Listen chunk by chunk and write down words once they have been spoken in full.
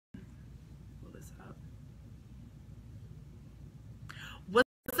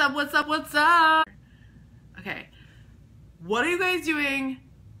What's up? What's up? Okay. What are you guys doing?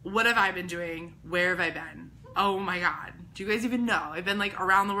 What have I been doing? Where have I been? Oh my God. Do you guys even know? I've been like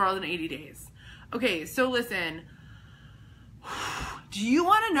around the world in 80 days. Okay, so listen. Do you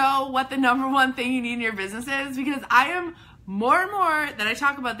want to know what the number one thing you need in your business is? Because I am more and more that I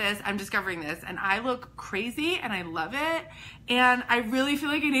talk about this, I'm discovering this, and I look crazy and I love it. And I really feel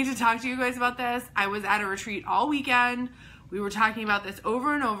like I need to talk to you guys about this. I was at a retreat all weekend. We were talking about this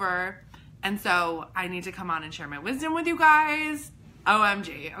over and over. And so I need to come on and share my wisdom with you guys.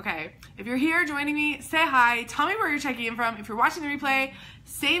 OMG. Okay. If you're here joining me, say hi. Tell me where you're checking in from. If you're watching the replay,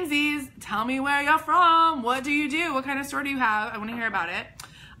 same Z's. Tell me where you're from. What do you do? What kind of store do you have? I want to hear about it.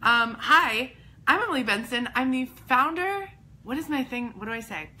 Hi, I'm Emily Benson. I'm the founder. What is my thing? What do I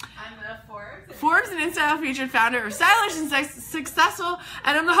say? I'm the Forbes and InStyle featured founder of Stylish and Successful,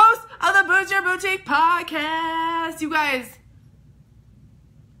 and I'm the host of the Boost Your Boutique podcast. You guys,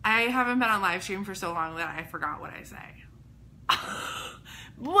 I haven't been on live stream for so long that I forgot what I say.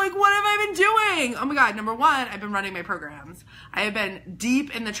 Like, what have I been doing? Oh my God. Number one, I've been running my programs. I have been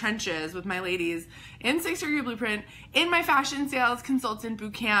deep in the trenches with my ladies in 6-Figure Blueprint, in my fashion sales consultant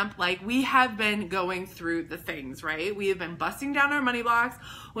boot camp. Like, we have been going through the things, right? We have been busting down our money blocks.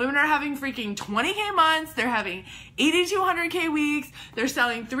 Women are having freaking 20K months. They're having 8,200K weeks. They're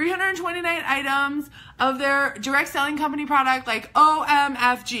selling 329 items of their direct selling company product. Like,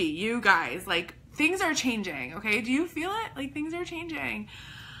 OMFG, you guys, like, things are changing, okay? Do you feel it? Like, things are changing.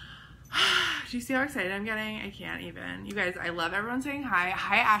 Do you see how excited I'm getting? I can't even. You guys, I love everyone saying hi.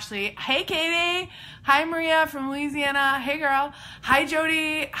 Hi, Ashley. Hey, Katie. Hi, Maria from Louisiana. Hey, girl. Hi,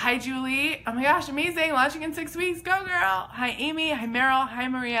 Jody. Hi, Julie. Oh my gosh, amazing. Launching in 6 weeks. Go, girl. Hi, Amy. Hi, Meryl. Hi,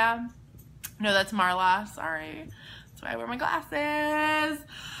 Maria. No, that's Marla. Sorry. That's why I wear my glasses.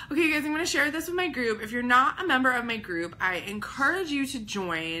 Okay, you guys, I'm going to share this with my group. If you're not a member of my group, I encourage you to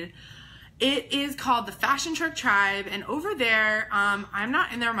join. It is called the Fashion Truck Tribe, and over there, I'm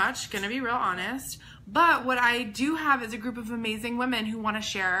not in there much, gonna be real honest, but what I do have is a group of amazing women who wanna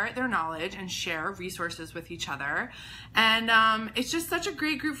share their knowledge and share resources with each other, and it's just such a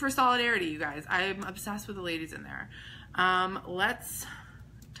great group for solidarity, you guys. I'm obsessed with the ladies in there. Let's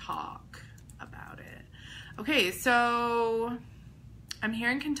talk about it. Okay, so I'm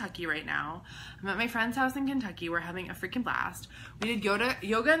here in Kentucky right now. I'm at my friend's house in Kentucky. We're having a freaking blast. We did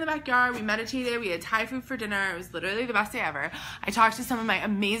yoga in the backyard. We meditated. We had Thai food for dinner. It was literally the best day ever. I talked to some of my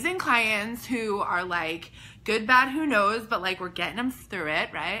amazing clients who are like, good, bad, who knows, but like we're getting them through it,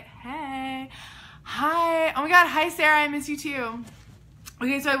 right? Hey. Hi. Oh my God. Hi, Sarah. I miss you too.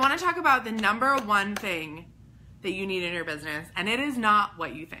 Okay, so I want to talk about the number one thing that you need in your business, and it is not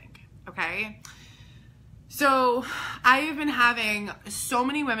what you think, okay? So I've been having so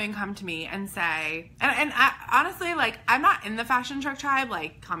many women come to me and say, and I, honestly, like, I'm not in the Fashion Truck Tribe,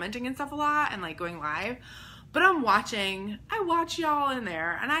 like, commenting and stuff a lot and, like, going live, but I watch y'all in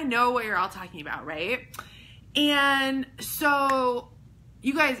there, and I know what you're all talking about, right? And so,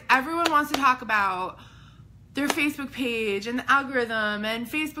 you guys, everyone wants to talk about their Facebook page and the algorithm and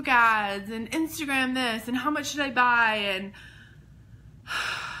Facebook ads and Instagram this and how much should I buy, and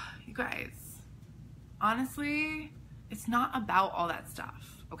you guys, honestly, it's not about all that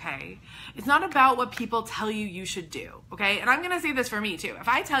stuff, okay? It's not about what people tell you you should do, okay? And I'm gonna say this for me too. If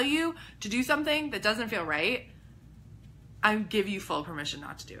I tell you to do something that doesn't feel right, I give you full permission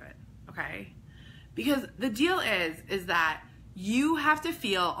not to do it, okay? Because the deal is that you have to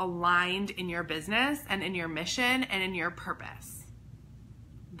feel aligned in your business and in your mission and in your purpose.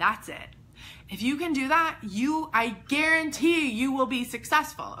 That's it. If you can do that, I guarantee you will be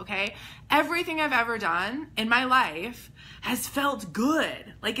successful, okay? Everything I've ever done in my life has felt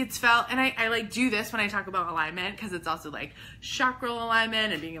good. Like, it's felt, and I like do this when I talk about alignment, because it's also like chakral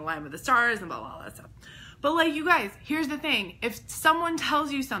alignment and being aligned with the stars and blah, blah, blah, that stuff. But like, you guys, here's the thing. If someone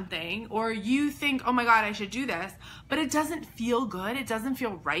tells you something or you think, oh my God, I should do this, but it doesn't feel good, it doesn't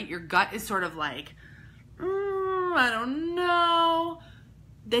feel right, your gut is sort of like, I don't know,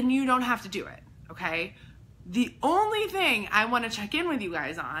 then you don't have to do it, okay? The only thing I want to check in with you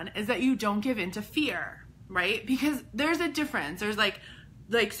guys on is that you don't give in to fear, right? Because there's a difference. There's like,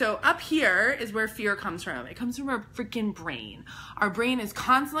 so up here is where fear comes from. It comes from our freaking brain. Our brain is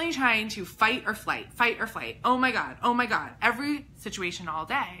constantly trying to fight or flight, fight or flight. Oh my God, every situation all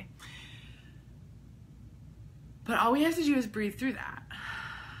day. But all we have to do is breathe through that,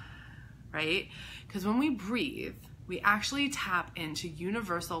 right? Because when we breathe, we actually tap into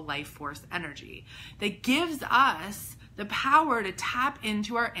universal life force energy that gives us the power to tap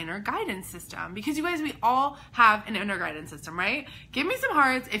into our inner guidance system. Because you guys, we all have an inner guidance system, right? Give me some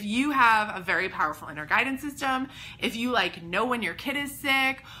hearts if you have a very powerful inner guidance system. If you like know when your kid is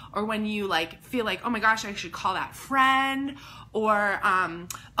sick, or when you like feel like, oh my gosh, I should call that friend, or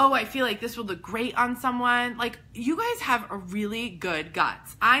oh, I feel like this will look great on someone. Like, you guys have a really good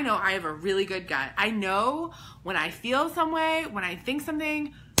guts. I know I have a really good gut. I know when I feel some way, when I think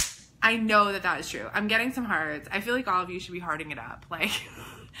something, I know that that is true. I'm getting some hearts. I feel like all of you should be hearting it up. Like,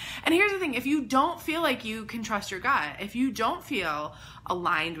 and here's the thing, if you don't feel like you can trust your gut, if you don't feel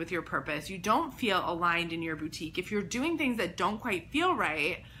aligned with your purpose, you don't feel aligned in your boutique, if you're doing things that don't quite feel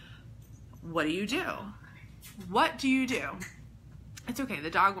right, what do? What do you do? It's okay. The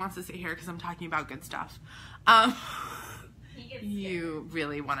dog wants to sit here because I'm talking about good stuff. You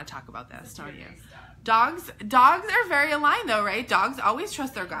really want to talk about this, don't you? Dogs are very aligned though, right? Dogs always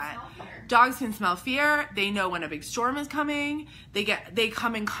trust their gut. Dogs can smell fear. They know when a big storm is coming. They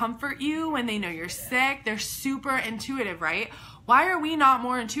come and comfort you when they know you're sick. They're super intuitive, right? Why are we not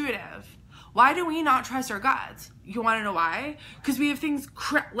more intuitive? Why do we not trust our guts? You want to know why? Because we have things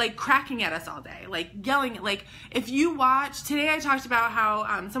like cracking at us all day, like yelling. Like, if you watch, today I talked about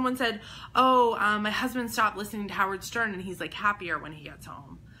how someone said, oh, my husband stopped listening to Howard Stern and he's like happier when he gets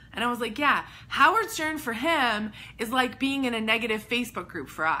home. And I was like, yeah, Howard Stern for him is like being in a negative Facebook group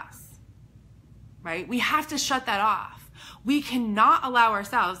for us, right? We have to shut that off. We cannot allow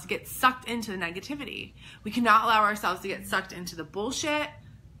ourselves to get sucked into the negativity. We cannot allow ourselves to get sucked into the bullshit.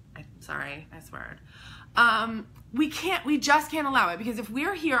 Sorry, I swear. We just can't allow it, because if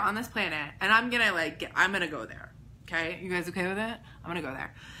we're here on this planet, and I'm gonna go there, okay? You guys okay with it? I'm gonna go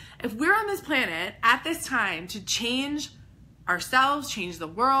there. If we're on this planet at this time to change ourselves, change the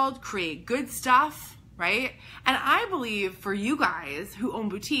world, create good stuff, right? And I believe for you guys who own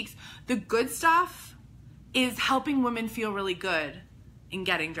boutiques, the good stuff is helping women feel really good in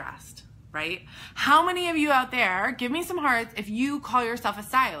getting dressed, right? How many of you out there, give me some hearts if you call yourself a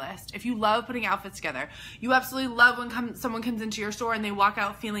stylist, if you love putting outfits together, you absolutely love when someone comes into your store and they walk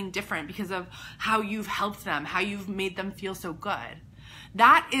out feeling different because of how you've helped them, how you've made them feel so good.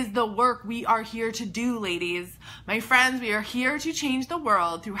 That is the work we are here to do, ladies. My friends, we are here to change the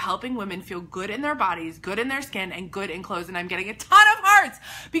world through helping women feel good in their bodies, good in their skin, and good in clothes. And I'm getting a ton of hearts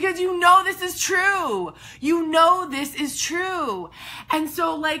because you know this is true. You know this is true. And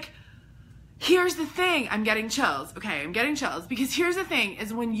so, like, here's the thing. I'm getting chills. Okay, I'm getting chills because here's the thing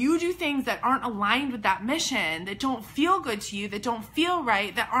is when you do things that aren't aligned with that mission, that don't feel good to you, that don't feel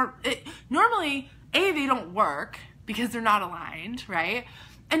right, that aren't, normally, A, they don't work because they're not aligned, right?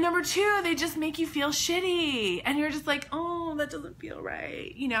 And number two, they just make you feel shitty. And you're just like, oh, that doesn't feel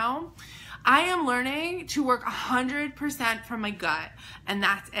right, you know? I am learning to work 100% from my gut, and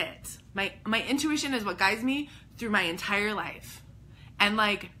that's it. My intuition is what guides me through my entire life. And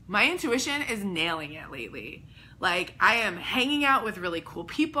like, my intuition is nailing it lately. Like, I am hanging out with really cool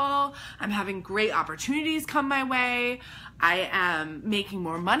people. I'm having great opportunities come my way. I am making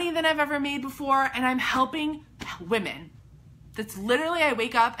more money than I've ever made before, and I'm helping women. That's literally, I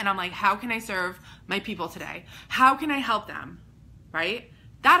wake up and I'm like, how can I serve my people today? How can I help them, right?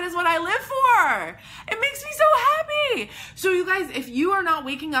 That is what I live for. It makes me so happy. So you guys, if you are not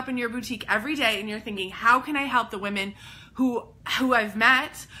waking up in your boutique every day and you're thinking, how can I help the women who I've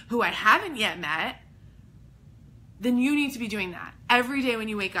met, who I haven't yet met, then you need to be doing that every day when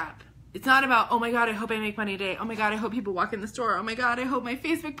you wake up. It's not about, oh my God, I hope I make money today. Oh my God, I hope people walk in the store. Oh my God, I hope my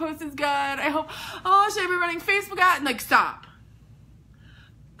Facebook post is good. I hope, oh, should I be running Facebook ads? And like, stop.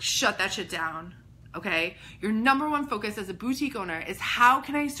 Shut that shit down, okay? Your number one focus as a boutique owner is how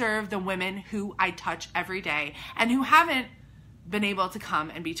can I serve the women who I touch every day and who haven't been able to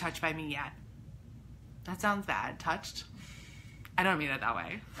come and be touched by me yet. That sounds bad. Touched? I don't mean it that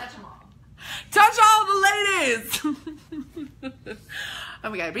way. Touch them all. Touch all the ladies. Oh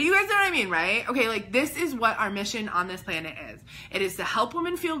my God, but you guys know what I mean, right? Okay, like, this is what our mission on this planet is. It is to help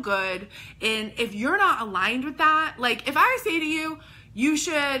women feel good. And if you're not aligned with that, like, if I say to you, you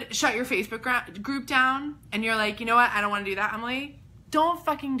should shut your Facebook group down, and you're like, you know what, I don't want to do that, Emily, don't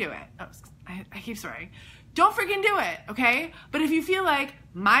fucking do it. Oh, I keep swearing. Don't freaking do it, okay? But if you feel like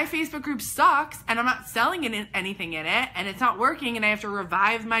my Facebook group sucks and I'm not selling anything in it and it's not working and I have to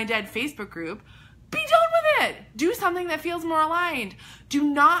revive my dead Facebook group, be done with it. Do something that feels more aligned. Do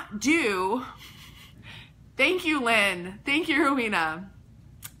not do... Thank you, Lynn. Thank you, Rowena.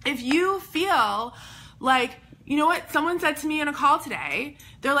 If you feel like you know what? Someone said to me in a call today,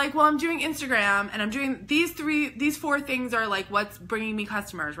 they're like, well, I'm doing Instagram and I'm doing these 4 things are like what's bringing me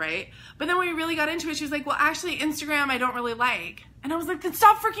customers, right? But then when we really got into it, she was like, well, actually Instagram I don't really like. And I was like, then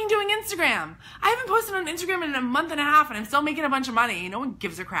stop freaking doing Instagram. I haven't posted on Instagram in a month and a half and I'm still making a bunch of money. No one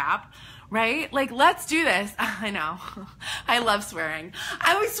gives a crap, right? Like, let's do this. I know. I love swearing.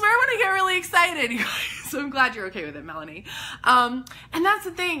 I always swear when I get really excited, you guys. So I'm glad you're okay with it, Melanie. And that's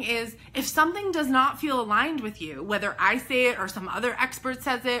the thing is, if something does not feel aligned with you, whether I say it or some other expert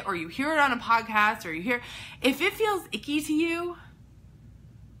says it, or you hear it on a podcast, or if it feels icky to you,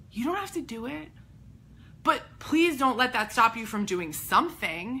 you don't have to do it. But please don't let that stop you from doing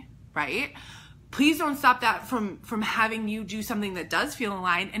something, right? Please don't stop that from having you do something that does feel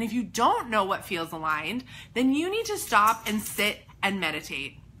aligned. And if you don't know what feels aligned, then you need to stop and sit and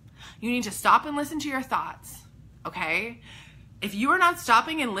meditate. You need to stop and listen to your thoughts, okay? If you are not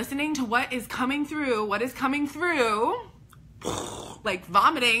stopping and listening to what is coming through, like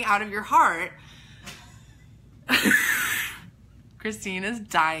vomiting out of your heart. Christine is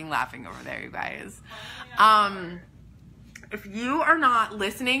dying laughing over there, you guys. If you are not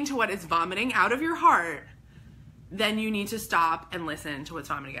listening to what is vomiting out of your heart, then you need to stop and listen to what's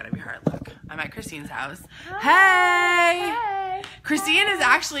vomiting out of your heart. Look, I'm at Christine's house. Hey! Christine is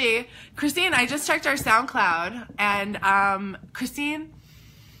actually, I just checked our SoundCloud, and Christine,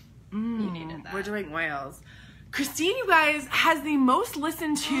 you needed that. We're doing whales. Christine, you guys, has the most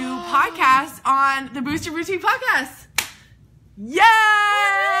listened to podcast on the Booster Boutique podcast.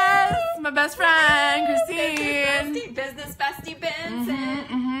 Yes! My best friend, Christine. Business bestie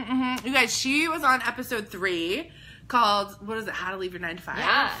Benson. You guys, she was on episode 3 called, what is it, How to Leave Your 9 to 5?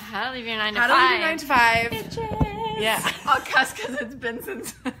 Yeah, How to Leave Your 9 to 5. How to Leave Your 9 to 5. Bitches. Yeah. I'll cuss because it's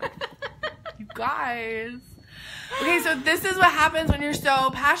Benson's. You guys. Okay, so this is what happens when you're so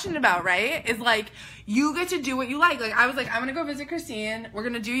passionate about, right? Is like, you get to do what you like. Like, I was like, I'm gonna go visit Christine. We're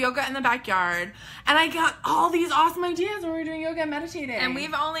gonna do yoga in the backyard. And I got all these awesome ideas when we were doing yoga and meditating. And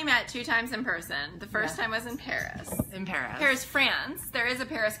we've only met 2 times in person. The first time was in Paris. In Paris. Paris, France. There is a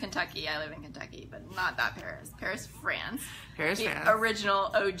Paris, Kentucky. I live in Kentucky, but not that Paris. Paris, France. Paris, France.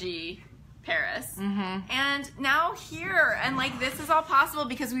 Original OG Paris. And now here. And like, this is all possible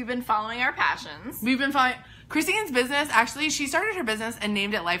because we've been following our passions. We've been following Christine's business. Actually, she started her business and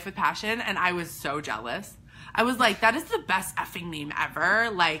named it Life with Passion, and I was so jealous. I was like, that is the best effing name ever.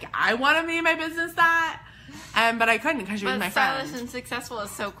 Like, I want to name my business that. But I couldn't because she was my friend. Stylish and Successful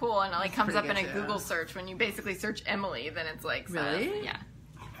is so cool, and it like comes up in a Google search when you basically search Emily. Then it's like, really? Yeah.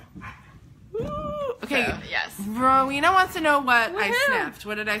 Woo. Okay. So, yes. Rowena wants to know what I Woohoo. sniffed.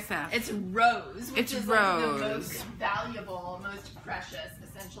 What did I sniff? It's rose, which It's is rose. like the most valuable, most precious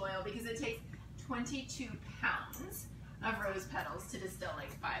essential oil because it takes 22 pounds of rose petals to distill like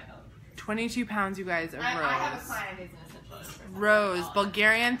 5 of them. 22 pounds, you guys, of rose. I have a client who's an essential oil person. Rose,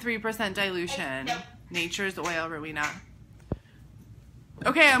 Bulgarian 3% dilution. Nope. Nature's oil, Rowena.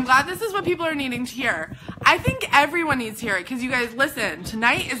 Okay, I'm glad this is what people are needing to hear. I think everyone needs to hear it because you guys, listen,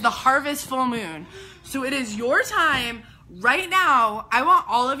 tonight is the harvest full moon. So it is your time right now. I want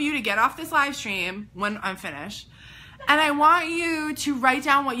all of you to get off this live stream when I'm finished. And I want you to write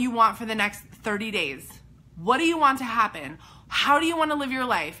down what you want for the next 30 days. What do you want to happen? How do you want to live your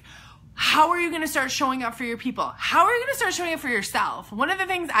life? How are you going to start showing up for your people? How are you going to start showing up for yourself? One of the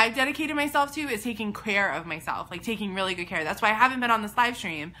things I've dedicated myself to is taking care of myself, like taking really good care. That's why I haven't been on this live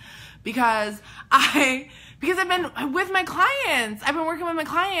stream because I've been with my clients. I've been working with my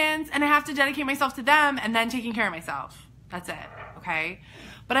clients and I have to dedicate myself to them and then taking care of myself. That's it. Okay.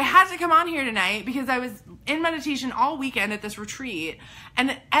 But I had to come on here tonight because I was in meditation all weekend at this retreat.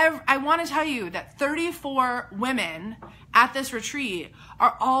 And I want to tell you that 34 women at this retreat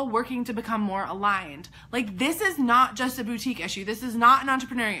are all working to become more aligned. Like, this is not just a boutique issue. This is not an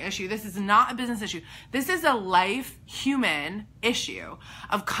entrepreneurial issue. This is not a business issue. This is a life human issue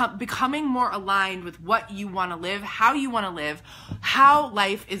of becoming more aligned with what you want to live, how you want to live, how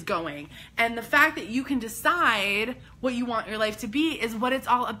life is going. And the fact that you can decide what you want your life to be is what it's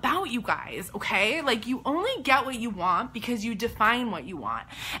all about, you guys, okay? Like, you only get what you want because you define what you want.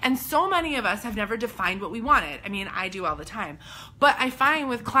 And so many of us have never defined what we wanted. I mean, I do all the time. But I find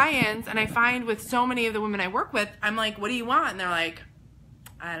with clients and I find with so many of the women I work with, I'm like, what do you want? And they're like,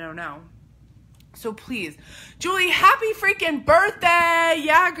 I don't know. So please, Julie, happy freaking birthday.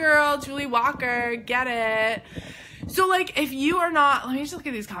 Yeah, girl, Julie Walker, get it. So like, if you are not, let me just look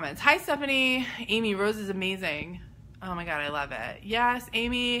at these comments. Hi, Stephanie. Amy, Rose is amazing. Oh my God, I love it. Yes,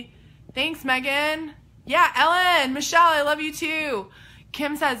 Amy. Thanks, Megan. Yeah, Ellen, Michelle, I love you too.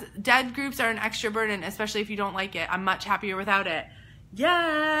 Kim says, dead groups are an extra burden, especially if you don't like it. I'm much happier without it.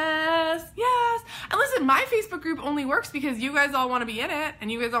 Yes, yes. And listen, my Facebook group only works because you guys all want to be in it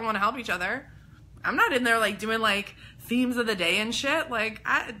and you guys all want to help each other. I'm not in there like doing like themes of the day and shit. Like,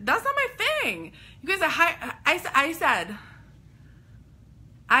 that's not my thing. You guys, I said,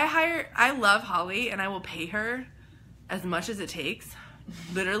 I love Holly and I will pay her as much as it takes,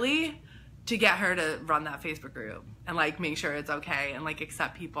 literally, to get her to run that Facebook group and like make sure it's okay and like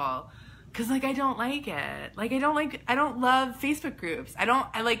accept people. Cause like, I don't like it. Like, I don't love Facebook groups.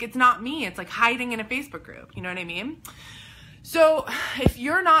 It's not me. It's like hiding in a Facebook group. You know what I mean? So if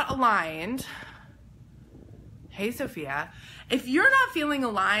you're not aligned, hey, Sophia, if you're not feeling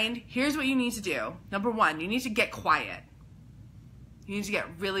aligned, here's what you need to do. Number one, you need to get quiet. You need to get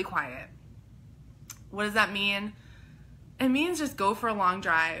really quiet. What does that mean? It means just go for a long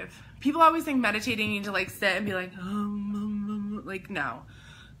drive. People always think meditating, you need to like sit and be like, like, no.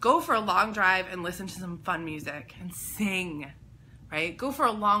 Go for a long drive and listen to some fun music and sing, right? Go for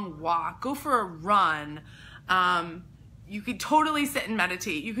a long walk. Go for a run. You could totally sit and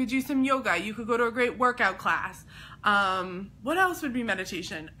meditate. You could do some yoga. You could go to a great workout class. What else would be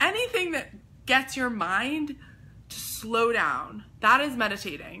meditation? Anything that gets your mind to slow down. That is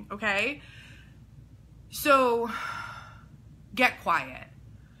meditating, okay? So get quiet.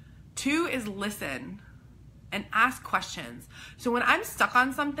 2 is listen and ask questions. So when I'm stuck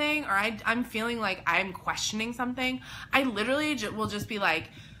on something or I'm feeling like I'm questioning something, I literally will just be like,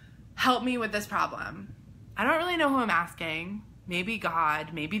 help me with this problem. I don't really know who I'm asking. Maybe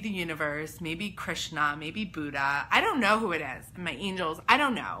God, maybe the universe, maybe Krishna, maybe Buddha. I don't know who it is. My angels, I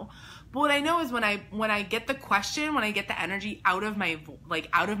don't know. But what I know is when I get the question, when I get the energy out of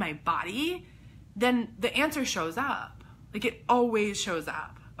my body, then the answer shows up. Like it always shows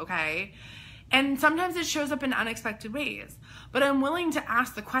up, okay? And sometimes it shows up in unexpected ways. But I'm willing to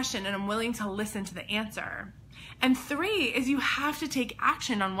ask the question and I'm willing to listen to the answer. And 3 is you have to take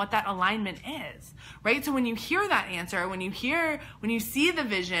action on what that alignment is, right? So when you hear that answer, when you see the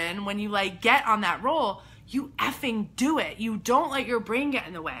vision, when you like get on that roll, you effing do it. You don't let your brain get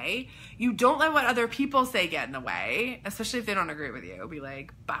in the way. You don't let what other people say get in the way, especially if they don't agree with you. Be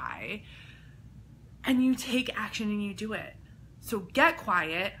like, bye. And you take action and you do it. So get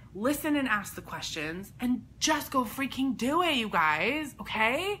quiet, listen and ask the questions, and just go freaking do it, you guys,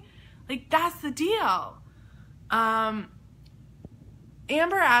 okay? Like, that's the deal. Amber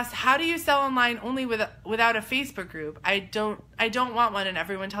asked, how do you sell online only without a Facebook group? I don't want one, and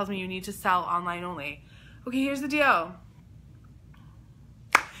everyone tells me you need to sell online only. Okay, here's the deal.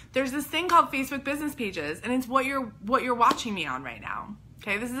 There's this thing called Facebook business pages, and it's what you're watching me on right now.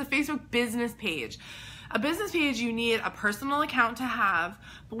 Okay, this is a Facebook business page. A business page, you need a personal account to have,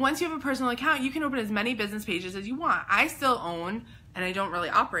 but once you have a personal account, you can open as many business pages as you want. I still own, and I don't really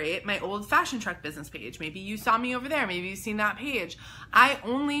operate, my old fashion truck business page. Maybe you saw me over there. Maybe you've seen that page. I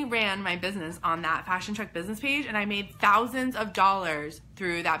only ran my business on that fashion truck business page, and I made thousands of dollars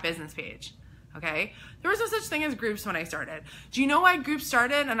through that business page. Okay? There was no such thing as groups when I started. Do you know why groups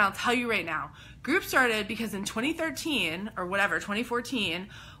started? And I'll tell you right now. Groups started because in 2013 or whatever, 2014,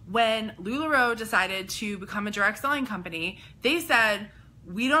 when LuLaRoe decided to become a direct selling company, they said,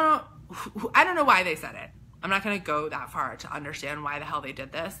 I don't know why they said it. I'm not going to go that far to understand why the hell they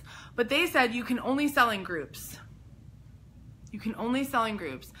did this, but they said you can only sell in groups. You can only sell in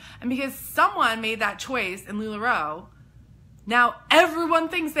groups. And because someone made that choice in LuLaRoe, now everyone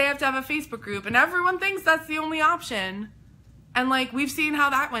thinks they have to have a Facebook group and everyone thinks that's the only option. And like, we've seen how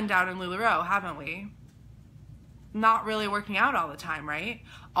that went down in LuLaRoe, haven't we? Not really working out all the time, right?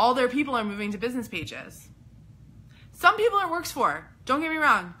 All their people are moving to business pages. Some people it works for. Don't get me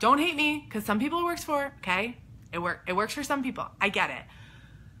wrong. Don't hate me, because some people it works for, okay? It works for some people. I get it.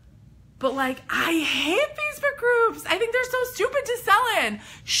 But like, I hate Facebook groups. I think they're so stupid to sell in.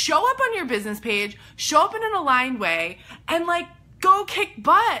 Show up on your business page, show up in an aligned way, and like, go kick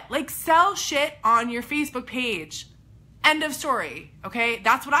butt. Like, sell shit on your Facebook page. End of story, okay?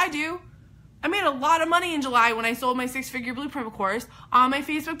 That's what I do. I made a lot of money in July when I sold my 6-figure blueprint course on my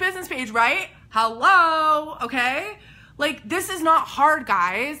Facebook business page, right? Hello, okay? Like, this is not hard,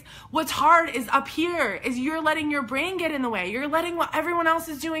 guys. What's hard is up here, is you're letting your brain get in the way. You're letting what everyone else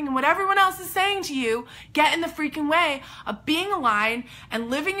is doing and what everyone else is saying to you get in the freaking way of being aligned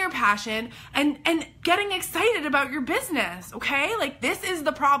and living your passion and getting excited about your business, okay? Like, this is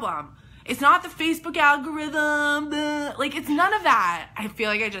the problem. It's not the Facebook algorithm. Like, it's none of that. I feel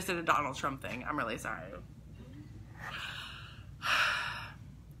like I just did a Donald Trump thing. I'm really sorry.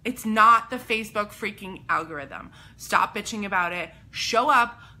 It's not the Facebook freaking algorithm. Stop bitching about it. Show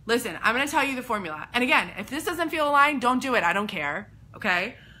up. Listen, I'm going to tell you the formula. And again, if this doesn't feel aligned, don't do it. I don't care.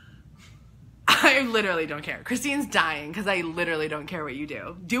 Okay? I literally don't care. Christine's dying because I literally don't care what you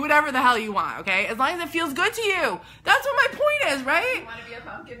do. Do whatever the hell you want, okay? As long as it feels good to you. That's what my point is, right? You want to be a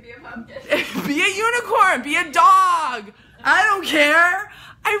pumpkin, be a pumpkin. Be a unicorn, be a dog. I don't care.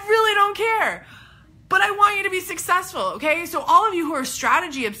 I really don't care. But I want you to be successful, okay? So all of you who are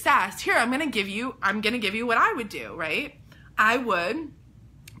strategy obsessed, here, I'm gonna give you what I would do, right? I would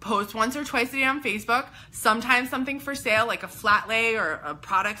post once or twice a day on Facebook, sometimes something for sale, like a flat lay or a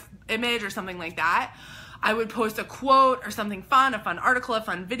product image or something like that. I would post a quote or something fun, a fun article, a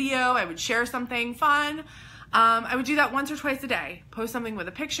fun video. I would share something fun. I would do that once or twice a day. Post something with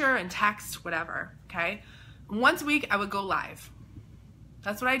a picture and text, whatever, okay? Once a week, I would go live.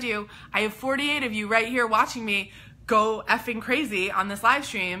 That's what I do. I have 48 of you right here watching me go effing crazy on this live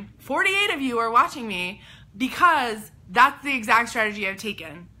stream. 48 of you are watching me because that's the exact strategy I've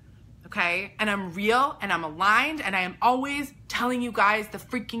taken, okay? And I'm real and I'm aligned and I am always telling you guys the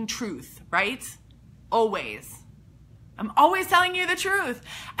freaking truth, right? Always. I'm always telling you the truth.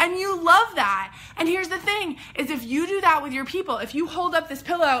 And you love that. And here's the thing, is if you do that with your people, if you hold up this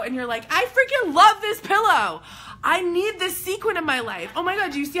pillow and you're like, I freaking love this pillow. I need this sequin in my life. Oh my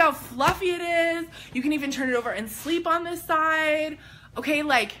God, do you see how fluffy it is? You can even turn it over and sleep on this side. Okay,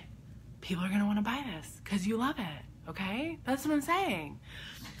 like, people are gonna wanna buy this because you love it. Okay? That's what I'm saying.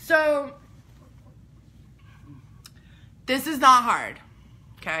 So, this is not hard.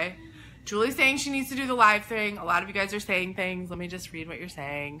 Okay? Julie's saying she needs to do the live thing. A lot of you guys are saying things. Let me just read what you're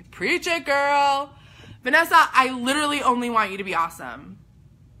saying. Preach it, girl. Vanessa, I literally only want you to be awesome.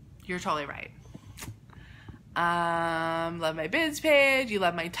 You're totally right. Love my bids page. You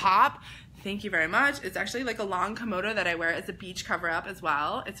love my top. Thank you very much. It's actually like a long kimono that I wear as a beach cover up as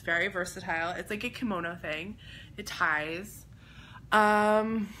well. It's very versatile. It's like a kimono thing. It ties.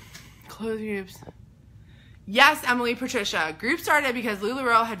 Clothes groups. Yes, Emily Patricia. Group started because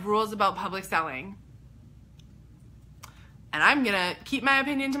LuLaRoe had rules about public selling. And I'm going to keep my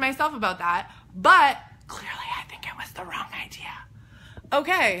opinion to myself about that. But clearly I think it was the wrong idea.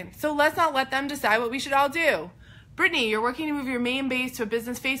 Okay, so let's not let them decide what we should all do. Brittany, you're working to move your main base to a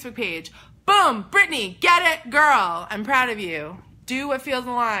business Facebook page. Boom, Brittany, get it, girl. I'm proud of you. Do what feels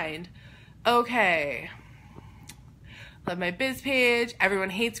aligned. Okay. Love my biz page. Everyone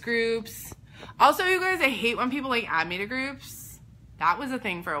hates groups. Also, you guys, I hate when people like add me to groups. That was a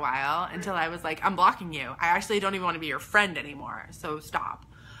thing for a while until I was like, I'm blocking you. I actually don't even want to be your friend anymore, so stop.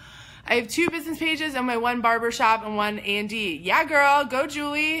 I have 2 business pages and my 1 barber shop and 1 A&D. Yeah, girl, go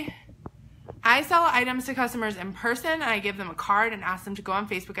Julie. I sell items to customers in person and I give them a card and ask them to go on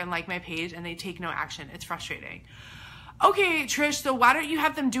Facebook and like my page and they take no action. It's frustrating. Okay, Trish, so why don't you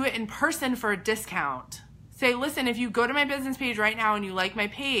have them do it in person for a discount? Say, listen, if you go to my business page right now and you like my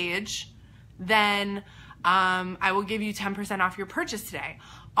page, then I will give you 10% off your purchase today.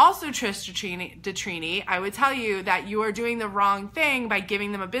 Also, Trish Detrini, I would tell you that you are doing the wrong thing by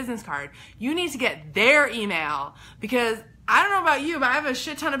giving them a business card. You need to get their email because I don't know about you, but I have a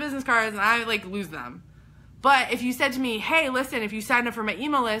shit ton of business cards and I like lose them. But if you said to me, hey, listen, if you sign up for my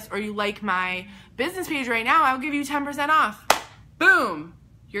email list or you like my business page right now, I'll give you 10% off. Boom.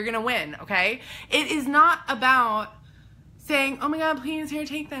 You're going to win, okay? It is not about saying, oh my God, please, here,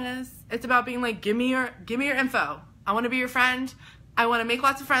 take this. It's about being like, give me your info. I want to be your friend. I want to make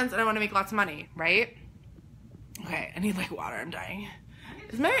lots of friends and I want to make lots of money, right? Okay, I need like water. I'm dying.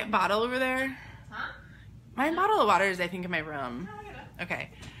 Is my bottle over there? Huh? My bottle of water is, I think, in my room. Okay.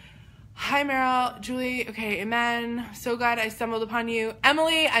 Hi, Meryl. Julie. Okay, amen. So glad I stumbled upon you.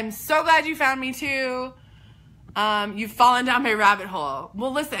 Emily, I'm so glad you found me too. You've fallen down my rabbit hole.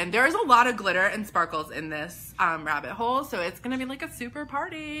 Well, listen, there's a lot of glitter and sparkles in this rabbit hole, so it's going to be like a super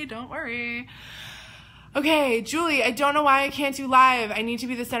party. Don't worry. Okay, Julie, I don't know why I can't do live. I need to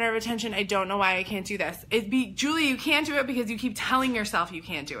be the center of attention. I don't know why I can't do this. Julie, you can't do it because you keep telling yourself you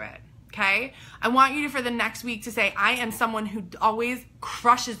can't do it. Okay? I want you to, for the next week, to say, I am someone who always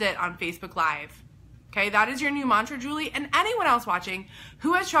crushes it on Facebook Live. Okay? That is your new mantra, Julie. And anyone else watching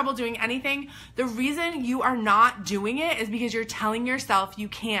who has trouble doing anything, the reason you are not doing it is because you're telling yourself you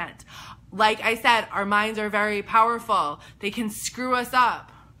can't. Like I said, our minds are very powerful. They can screw us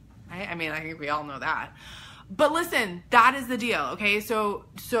up. Right? I mean, I think we all know that. But listen, that is the deal, okay? So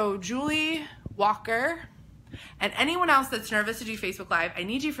Julie Walker and anyone else that's nervous to do Facebook Live, I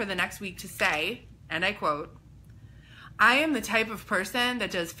need you for the next week to say, and I quote, I am the type of person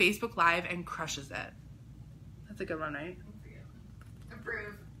that does Facebook Live and crushes it. That's a good one, right?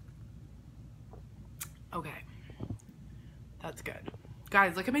 Approve. Okay. That's good.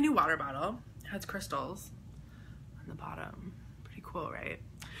 Guys, look at my new water bottle. It has crystals on the bottom. Pretty cool, right?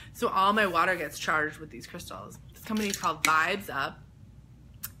 So all my water gets charged with these crystals. This company is called Vibes Up.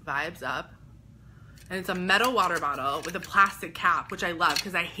 Vibes Up. And it's a metal water bottle with a plastic cap, which I love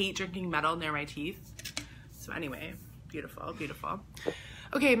because I hate drinking metal near my teeth. So anyway, beautiful, beautiful.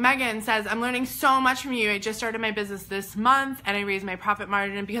 Okay, Megan says, I'm learning so much from you. I just started my business this month and I raised my profit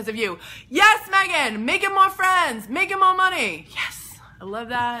margin because of you. Yes, Megan, making more friends, making more money. Yes. I love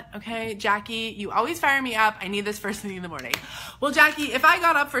that. Okay, Jackie, you always fire me up. I need this first thing in the morning. Well, Jackie, if I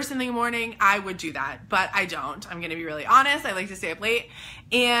got up first thing in the morning, I would do that, but I don't. I'm going to be really honest. I like to stay up late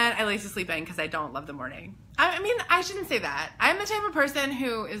and I like to sleep in because I don't love the morning. I mean, I shouldn't say that. I'm the type of person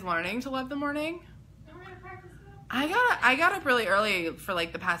who is learning to love the morning. I got up really early for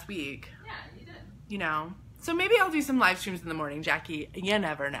like the past week. Yeah, you did. You know, so maybe I'll do some live streams in the morning, Jackie. You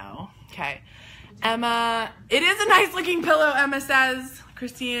never know. Okay. Emma, it is a nice looking pillow, Emma says.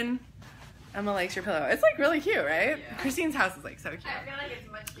 Christine, Emma likes your pillow. It's like really cute, right? Yeah. Christine's house is like so cute. I feel like it's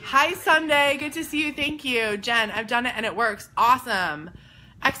much cuter. Hi, Sunday. Good to see you. Thank you. Jen, I've done it and it works. Awesome.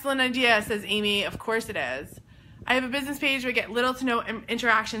 Excellent idea, says Amy. Of course it is. I have a business page where I get little to no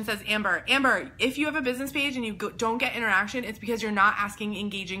interaction, says Amber. Amber, if you have a business page and you don't get interaction, it's because you're not asking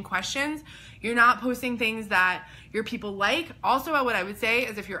engaging questions. You're not posting things that your people like. Also, what I would say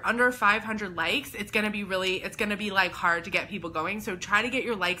is if you're under 500 likes, it's going to be like hard to get people going. So try to get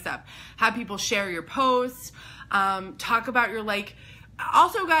your likes up. Have people share your posts. Talk about your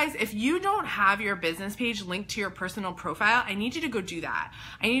Also, guys, if you don't have your business page linked to your personal profile, I need you to go do that.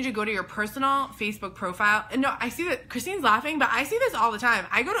 I need you to go to your personal Facebook profile. And no, I see that Christine's laughing, but I see this all the time.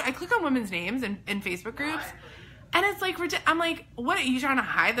 I click on women's names in Facebook groups, and it's like, I'm like, what, are you trying to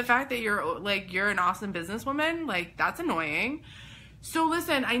hide the fact that you're an awesome businesswoman? Like, that's annoying. So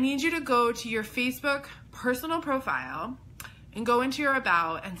listen, I need you to go to your Facebook personal profile and go into your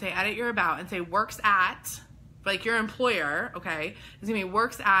about and say, edit your about and say works at, like your employer, okay, is gonna be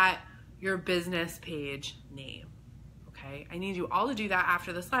works at your business page name, okay? I need you all to do that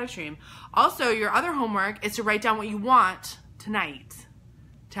after this live stream. Also, your other homework is to write down what you want tonight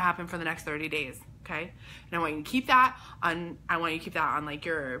to happen for the next 30 days, okay? And I want you to keep that on, like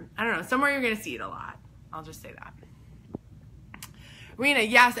your, I don't know, somewhere you're gonna see it a lot. I'll just say that. Rena,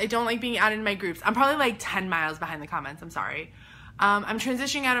 yes, I don't like being added in my groups. I'm probably like 10 miles behind the comments, I'm sorry. I'm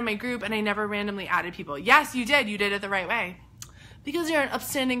transitioning out of my group and I never randomly added people. Yes, you did. You did it the right way. Because you're an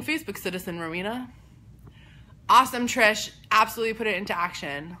upstanding Facebook citizen, Rowena. Awesome, Trish. Absolutely put it into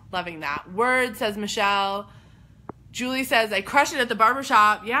action. Loving that. Word, says Michelle. Julie says, I crushed it at the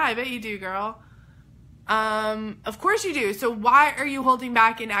barbershop. Yeah, I bet you do, girl. Of course you do. So why are you holding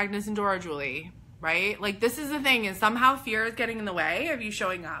back in Agnes and Dora, Julie? Right? Like, this is the thing, is somehow fear is getting in the way of you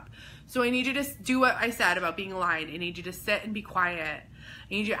showing up. So I need you to do what I said about being aligned. I need you to sit and be quiet. I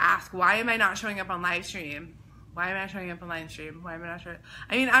need you to ask, why am I not showing up on live stream? Why am I not showing up on live stream? Why am I not showing up?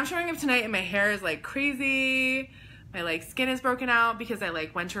 I mean, I'm showing up tonight and my hair is like crazy. My skin is broken out because I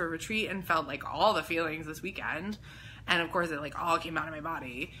went to a retreat and felt like all the feelings this weekend. And of course it all came out of my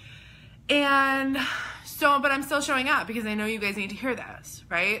body. And so, but I'm still showing up because I know you guys need to hear this,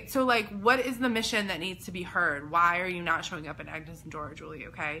 right? So what is the mission that needs to be heard? Why are you not showing up at Agnes and Dora, Julie,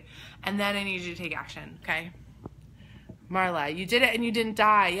 okay? And then I need you to take action, okay? Marla, you did it and you didn't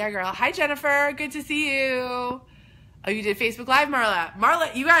die. Yeah, girl. Hi, Jennifer. Good to see you. Oh, you did Facebook Live, Marla.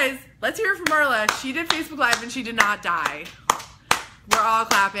 Marla, you guys, let's hear it from Marla. She did Facebook Live and she did not die. We're all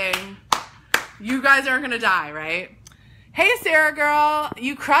clapping. You guys aren't going to die, right? Hey, Sarah girl,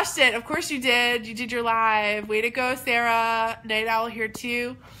 you crushed it. Of course you did. You did your live. Way to go, Sarah. Night Owl here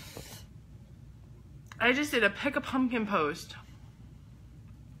too. I just did a pick a pumpkin post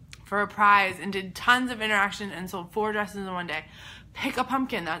for a prize and did tons of interaction and sold 4 dresses in one day. Pick a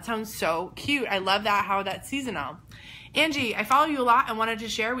pumpkin. That sounds so cute. I love that, how that's seasonal. Angie, I follow you a lot and wanted to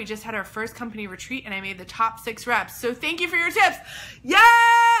share. We just had our first company retreat and I made the top 6 reps. So thank you for your tips.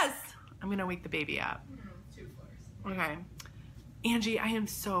 Yes! I'm going to wake the baby up. Okay. Angie, I am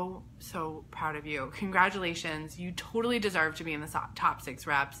so, so proud of you. Congratulations. You totally deserve to be in the top 6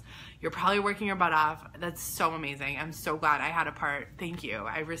 reps. You're probably working your butt off. That's so amazing. I'm so glad I had a part. Thank you.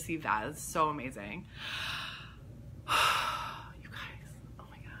 I received that. It's so amazing. You guys. Oh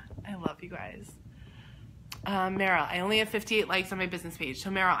my God. I love you guys. Meryl, I only have 58 likes on my business page. So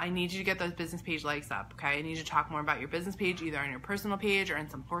Meryl, I need you to get those business page likes up, okay? I need you to talk more about your business page, either on your personal page or in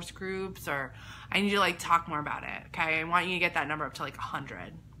some horse groups, or I need you to talk more about it, okay? I want you to get that number up to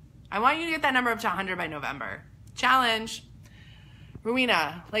 100. I want you to get that number up to 100 by November. Challenge.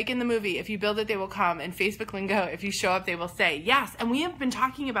 Rowena, like in the movie, if you build it, they will come. And Facebook lingo, if you show up, they will say. Yes, and we have been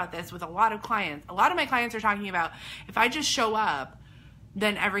talking about this with a lot of clients. A lot of my clients are talking about, if I just show up,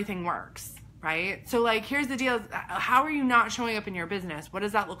 then everything works. Right? So here's the deal. How are you not showing up in your business? What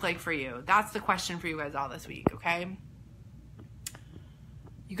does that look like for you? That's the question for you guys all this week, okay?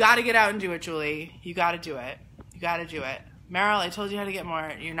 You got to get out and do it, Julie. You got to do it. You got to do it. Meryl, I told you how to get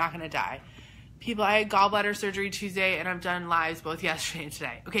more. You're not going to die. People, I had gallbladder surgery Tuesday, and I've done lives both yesterday and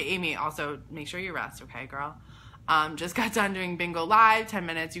today. Okay, Amy, also make sure you rest, okay, girl? Just got done doing bingo live, 10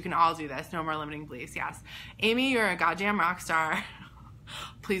 minutes. You can all do this. No more limiting beliefs, yes. Amy, you're a goddamn rock star.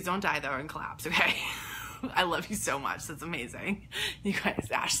 Please don't die, though, and collapse, okay? I love you so much. That's amazing. You guys,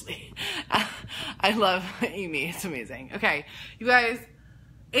 Ashley. I love Amy. It's amazing. Okay, you guys,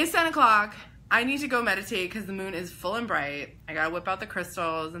 it's 10 o'clock. I need to go meditate because the moon is full and bright. I gotta whip out the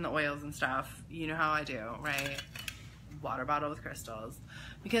crystals and the oils and stuff. You know how I do, right? Water bottle with crystals.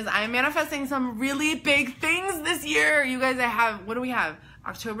 Because I'm manifesting some really big things this year. You guys, I have, what do we have?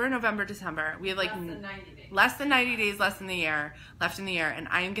 October, November, December. We have like less than 90 days left in the year, and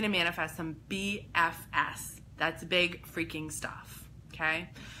I am gonna manifest some BFS. That's big freaking stuff, okay?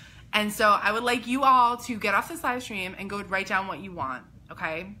 And so I would like you all to get off this live stream and go write down what you want,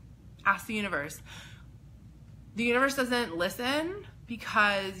 okay? Ask the universe. The universe doesn't listen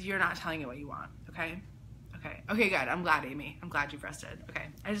because you're not telling it what you want, okay? Okay, good. I'm glad, Amy. I'm glad you've rested. Okay,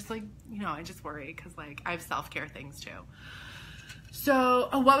 I just like, I just worry because like I have self-care things too. So,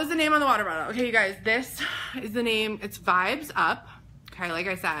 what was the name on the water bottle? Okay, you guys, this is the name. It's Vibes Up. Okay, like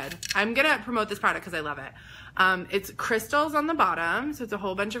I said, I'm going to promote this product because I love it. It's crystals on the bottom, so it's a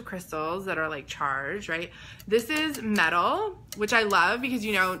whole bunch of crystals that are like charged, right? This is metal, which I love because,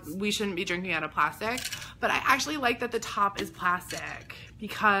 we shouldn't be drinking out of plastic, but I actually like that the top is plastic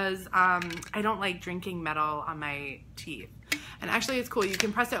because I don't like drinking metal on my teeth. And actually, it's cool. You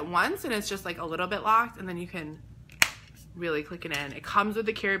can press it once, and it's just like a little bit locked, and then you can really click it in. It comes with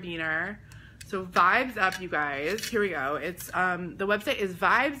the carabiner. So Vibes Up, you guys. Here we go. It's the website is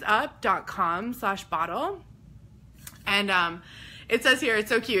vibesup.com/bottle. And it says here, it's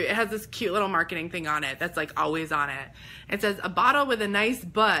so cute. It has this cute little marketing thing on it that's like always on it. It says, a bottle with a nice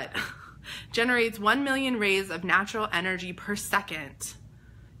butt generates 1 million rays of natural energy per second.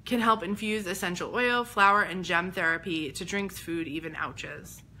 Can help infuse essential oil, flower, and gem therapy to drinks, food, even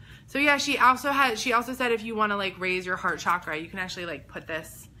ouches. So yeah, she also said if you want to like raise your heart chakra, you can actually like put the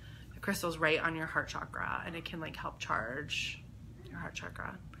crystals right on your heart chakra, and it can like help charge your heart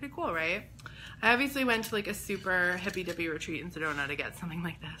chakra. Pretty cool, right? I obviously went to like a super hippy dippy retreat in Sedona to get something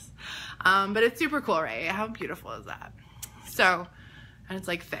like this. But it's super cool, right? How beautiful is that? So, and it's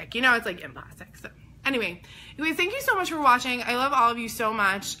like thick, it's like in plastic. So anyway, anyways, thank you so much for watching. I love all of you so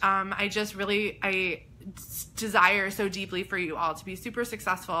much. I desire so deeply for you all to be super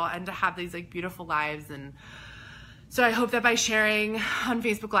successful and to have these like beautiful lives. And so I hope that by sharing on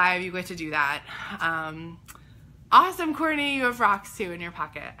Facebook Live, you get to do that. Awesome, Courtney. You have rocks too in your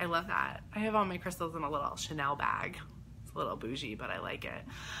pocket. I love that. I have all my crystals in a little Chanel bag. It's a little bougie, but I like it.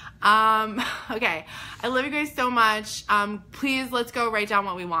 Okay. I love you guys so much. Please, let's go write down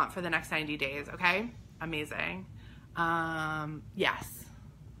what we want for the next 90 days, okay? Amazing. Yes.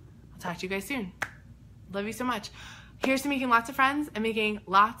 I'll talk to you guys soon. Love you so much. Here's to making lots of friends and making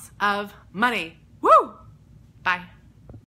lots of money. Woo! Bye.